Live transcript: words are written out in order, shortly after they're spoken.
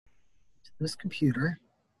this computer.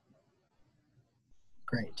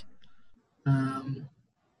 Great. I'm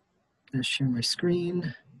going to share my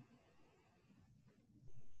screen.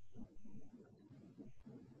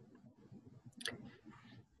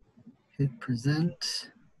 Hit present.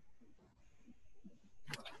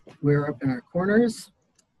 We're up in our corners.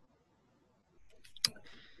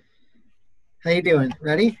 How you doing?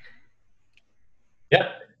 Ready?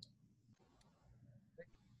 Yep.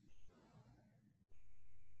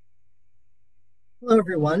 Hello,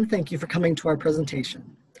 everyone. Thank you for coming to our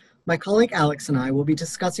presentation. My colleague Alex and I will be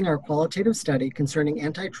discussing our qualitative study concerning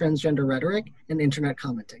anti-transgender rhetoric and internet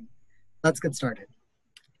commenting. Let's get started.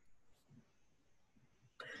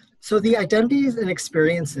 So the identities and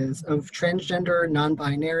experiences of transgender,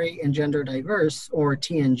 non-binary, and gender diverse, or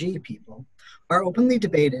TNG people, are openly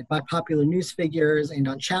debated by popular news figures and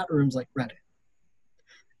on chat rooms like Reddit.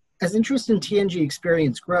 As interest in TNG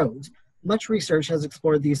experience grows, much research has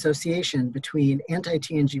explored the association between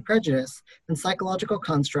anti-TNG prejudice and psychological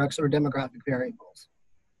constructs or demographic variables.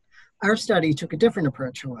 Our study took a different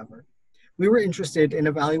approach, however. We were interested in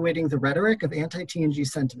evaluating the rhetoric of anti-TNG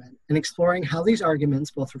sentiment and exploring how these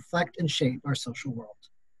arguments both reflect and shape our social world.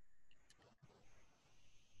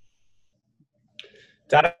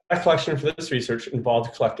 Data collection for this research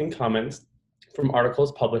involved collecting comments from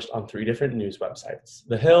articles published on 3 different news websites.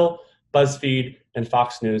 The Hill, BuzzFeed, and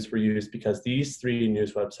Fox News were used because these 3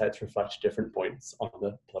 news websites reflect different points on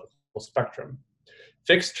the political spectrum.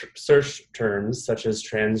 Fixed search terms such as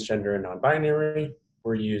transgender and non-binary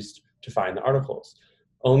were used to find the articles.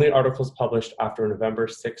 Only articles published after November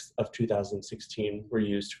 6th of 2016 were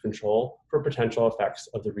used to control for potential effects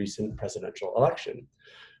of the recent presidential election.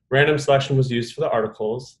 Random selection was used for the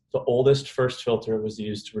articles. The oldest first filter was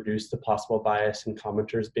used to reduce the possible bias in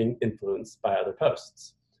commenters being influenced by other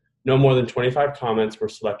posts. No more than 25 comments were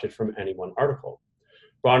selected from any one article.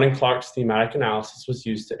 Braun and Clark's thematic analysis was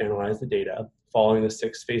used to analyze the data, following the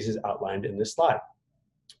 6 phases outlined in this slide.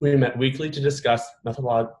 We met weekly to discuss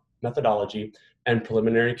methodology and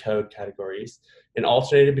preliminary code categories, and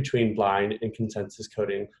alternated between blind and consensus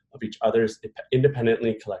coding of each other's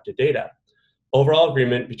independently collected data. Overall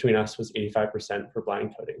agreement between us was 85% for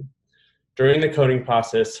blind coding. During the coding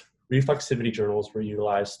process, reflexivity journals were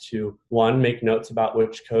utilized to 1, make notes about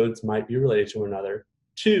which codes might be related to one another,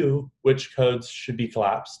 2, which codes should be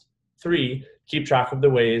collapsed, 3, keep track of the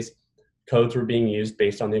ways codes were being used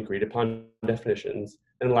based on the agreed upon definitions,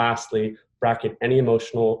 and lastly, bracket any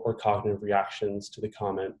emotional or cognitive reactions to the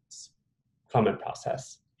comment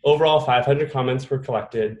process. Overall, 500 comments were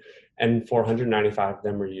collected and 495 of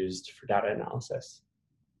them were used for data analysis.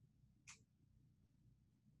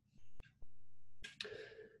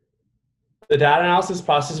 The data analysis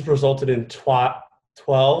process resulted in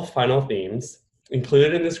 12 final themes.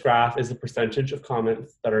 Included in this graph is the percentage of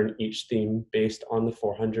comments that are in each theme based on the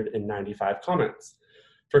 495 comments.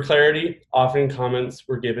 For clarity, often comments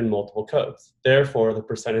were given multiple codes. Therefore, the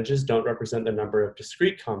percentages don't represent the number of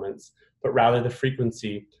discrete comments, but rather the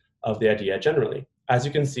frequency of the idea generally. As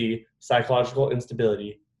you can see, psychological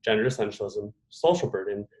instability, gender essentialism, social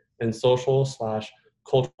burden, and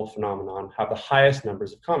social/cultural phenomenon have the highest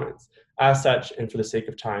numbers of comments. As such, and for the sake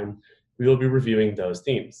of time, we will be reviewing those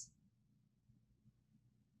themes.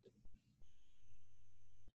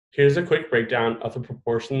 Here's a quick breakdown of the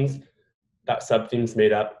proportions that subthemes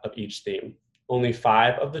made up of each theme. Only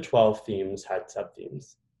 5 of the 12 themes had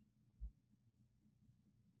subthemes.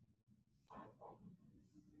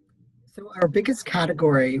 So our biggest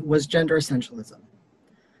category was gender essentialism.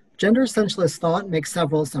 Gender essentialist thought makes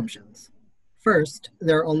several assumptions. First,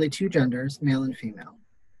 there are only 2 genders, male and female.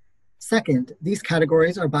 Second, these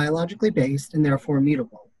categories are biologically based and therefore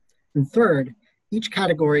mutable. And third, each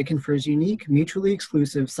category confers unique, mutually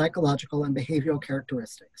exclusive psychological and behavioral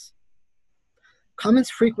characteristics. Comments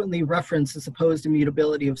frequently reference the supposed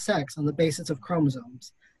immutability of sex on the basis of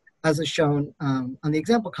chromosomes, as is shown on the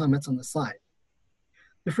example comments on the slide.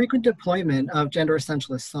 The frequent deployment of gender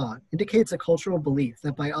essentialist thought indicates a cultural belief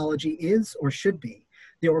that biology is or should be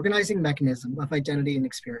the organizing mechanism of identity and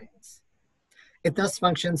experience. It thus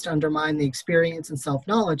functions to undermine the experience and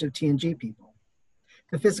self-knowledge of TNG people.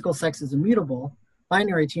 If physical sex is immutable,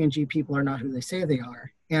 binary TNG people are not who they say they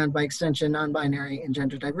are, and by extension, non-binary and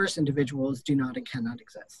gender diverse individuals do not and cannot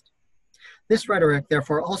exist. This rhetoric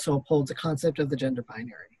therefore also upholds the concept of the gender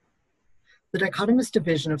binary. The dichotomous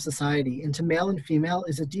division of society into male and female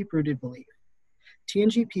is a deep-rooted belief.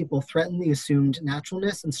 TNG people threaten the assumed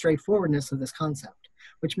naturalness and straightforwardness of this concept,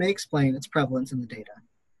 which may explain its prevalence in the data.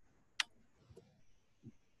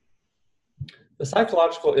 The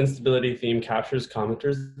psychological instability theme captures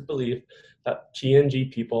commenters' belief that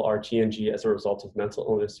TNG people are TNG as a result of mental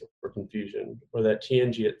illness or confusion, or that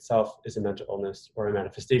TNG itself is a mental illness or a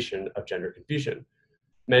manifestation of gender confusion.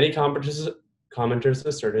 Many commenters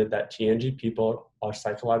asserted that TNG people are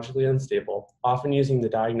psychologically unstable, often using the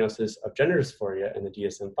diagnosis of gender dysphoria in the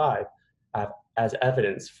DSM-5 as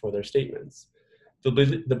evidence for their statements.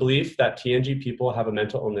 The belief that TNG people have a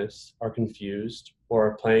mental illness, are confused, or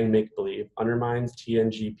are playing make-believe undermines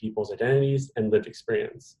TNG people's identities and lived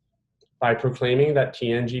experience. By proclaiming that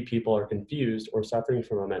TNG people are confused or suffering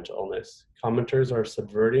from a mental illness, commenters are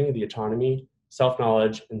subverting the autonomy,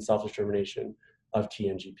 self-knowledge, and self-determination of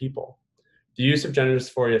TNG people. The use of gender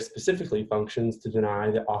dysphoria specifically functions to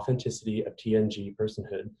deny the authenticity of TNG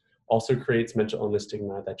personhood, also creates mental illness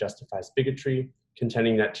stigma that justifies bigotry,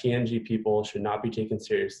 contending that TNG people should not be taken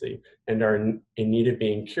seriously and are in need of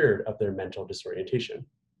being cured of their mental disorientation.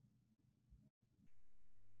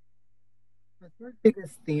 The third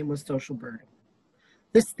biggest theme was social burden.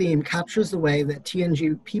 This theme captures the way that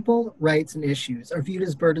TNG people, rights, and issues are viewed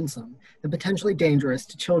as burdensome and potentially dangerous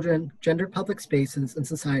to children, gendered public spaces, and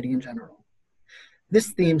society in general.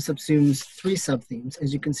 This theme subsumes three sub-themes,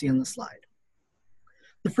 as you can see on the slide.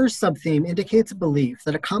 The first subtheme indicates a belief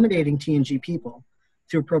that accommodating TNG people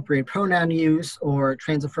through appropriate pronoun use or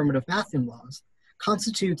trans-affirmative bathroom laws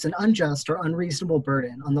constitutes an unjust or unreasonable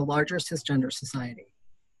burden on the larger cisgender society.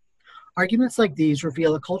 Arguments like these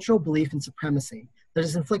reveal a cultural belief in supremacy that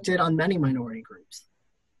is inflicted on many minority groups.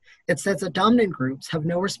 It says that dominant groups have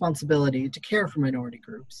no responsibility to care for minority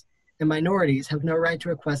groups, and minorities have no right to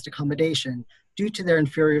request accommodation due to their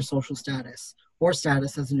inferior social status or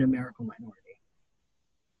status as a numerical minority.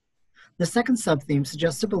 The second subtheme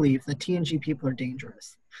suggests a belief that TNG people are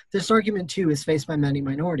dangerous. This argument, too, is faced by many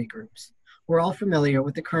minority groups. We're all familiar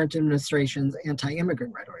with the current administration's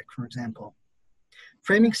anti-immigrant rhetoric, for example.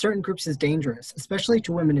 Framing certain groups as dangerous, especially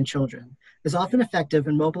to women and children, is often effective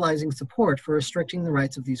in mobilizing support for restricting the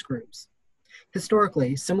rights of these groups.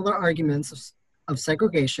 Historically, similar arguments of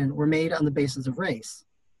segregation were made on the basis of race.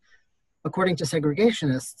 According to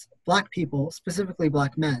segregationists, Black people, specifically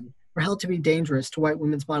Black men, were held to be dangerous to white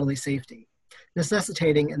women's bodily safety,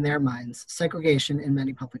 necessitating, in their minds, segregation in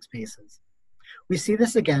many public spaces. We see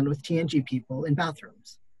this again with TNG people in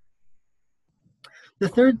bathrooms. The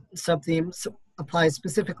third subtheme applies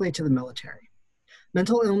specifically to the military.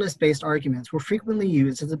 Mental illness-based arguments were frequently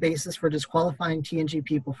used as a basis for disqualifying TNG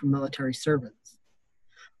people from military service.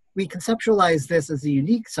 We conceptualize this as a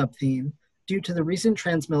unique subtheme due to the recent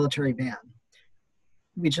trans-military ban,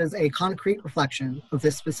 which is a concrete reflection of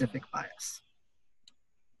this specific bias.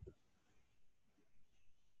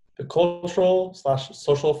 The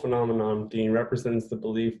cultural/social phenomenon theme represents the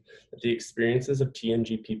belief that the experiences of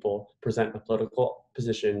TNG people present a political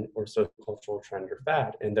position or sociocultural trend or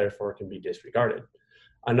fad, and therefore can be disregarded.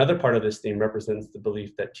 Another part of this theme represents the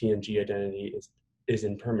belief that TNG identity is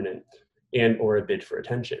impermanent and or a bid for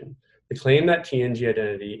attention. The claim that TNG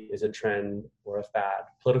identity is a trend or a fad,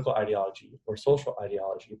 political ideology, or social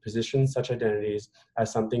ideology positions such identities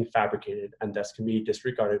as something fabricated and thus can be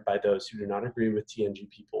disregarded by those who do not agree with TNG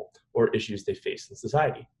people or issues they face in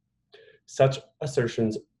society. Such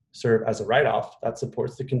assertions serve as a write-off that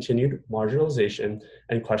supports the continued marginalization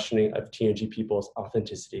and questioning of TNG people's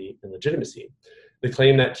authenticity and legitimacy. The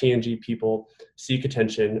claim that TNG people seek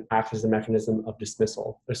attention acts as a mechanism of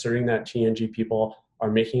dismissal, asserting that TNG people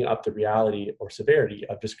are making up the reality or severity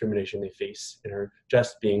of discrimination they face and are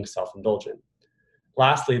just being self-indulgent.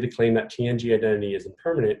 Lastly, the claim that TNG identity is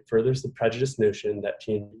impermanent furthers the prejudiced notion that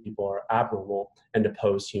TNG people are abnormal and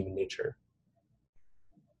oppose human nature.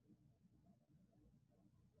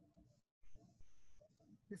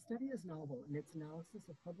 The study is novel in its analysis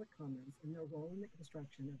of public comments and their role in the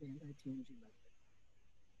construction of anti-TNG rhetoric.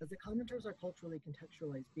 As the commenters are culturally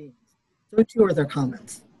contextualized beings, so too are their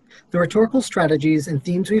comments. The rhetorical strategies and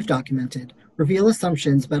themes we've documented reveal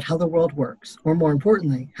assumptions about how the world works, or more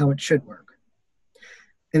importantly, how it should work,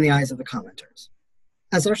 in the eyes of the commenters.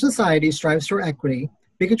 As our society strives for equity,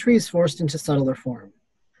 bigotry is forced into subtler form.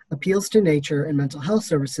 Appeals to nature and mental health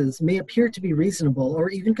services may appear to be reasonable or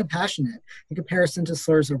even compassionate in comparison to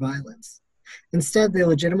slurs or violence. Instead, they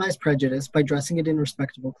legitimize prejudice by dressing it in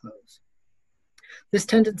respectable clothes. This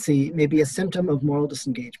tendency may be a symptom of moral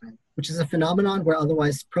disengagement, which is a phenomenon where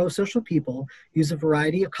otherwise pro-social people use a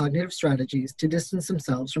variety of cognitive strategies to distance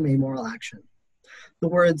themselves from amoral action. The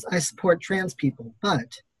words, "I support trans people,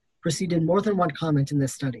 but," preceded more than one comment in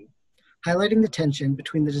this study, highlighting the tension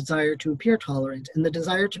between the desire to appear tolerant and the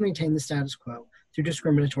desire to maintain the status quo through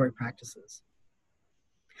discriminatory practices.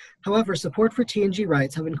 However, support for TNG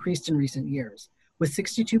rights have increased in recent years, with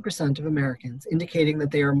 62% of Americans indicating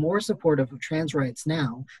that they are more supportive of trans rights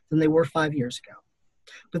now than they were 5 years ago.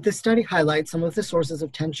 But this study highlights some of the sources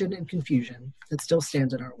of tension and confusion that still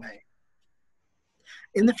stand in our way.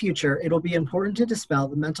 In the future, it will be important to dispel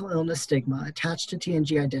the mental illness stigma attached to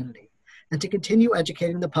TNG identity and to continue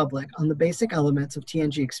educating the public on the basic elements of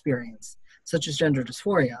TNG experience, such as gender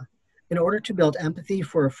dysphoria, in order to build empathy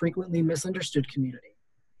for a frequently misunderstood community.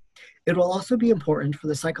 It will also be important for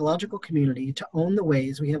the psychological community to own the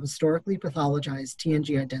ways we have historically pathologized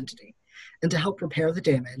TNG identity and to help repair the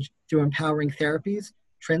damage through empowering therapies,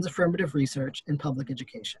 trans-affirmative research, and public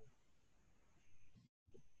education.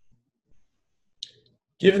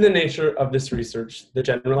 Given the nature of this research, the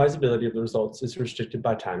generalizability of the results is restricted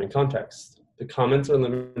by time and context. The comments are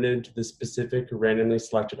limited to the specific randomly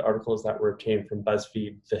selected articles that were obtained from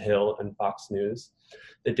BuzzFeed, The Hill, and Fox News,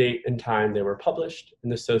 the date and time they were published,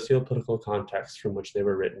 and the socio-political context from which they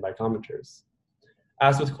were written by commenters.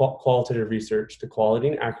 As with qualitative research, the quality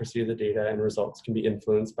and accuracy of the data and results can be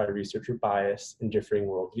influenced by researcher bias and differing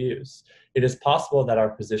worldviews. It is possible that our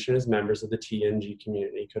position as members of the TNG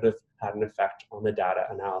community could have had an effect on the data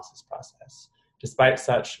analysis process. Despite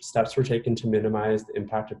such, steps were taken to minimize the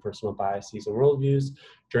impact of personal biases and worldviews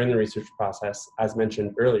during the research process, as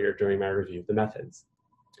mentioned earlier during my review of the methods.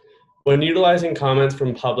 When utilizing comments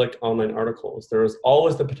from public online articles, there is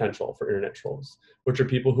always the potential for internet trolls, which are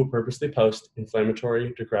people who purposely post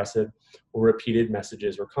inflammatory, digressive, or repeated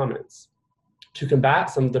messages or comments. To combat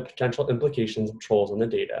some of the potential implications of trolls on the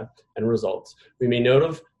data and results, we made note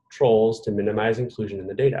of trolls to minimize inclusion in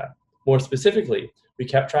the data. More specifically, we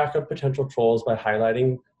kept track of potential trolls by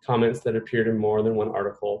highlighting comments that appeared in more than one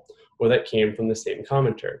article or that came from the same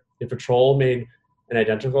commenter. If a troll made an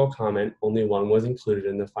identical comment, only one was included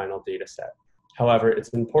in the final data set. However, it's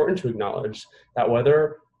important to acknowledge that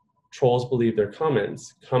whether trolls believe their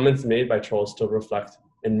comments made by trolls still reflect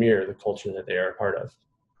and mirror the culture that they are a part of.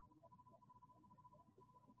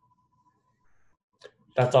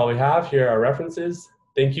 That's all we have. Here are our references.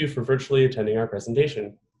 Thank you for virtually attending our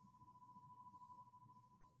presentation.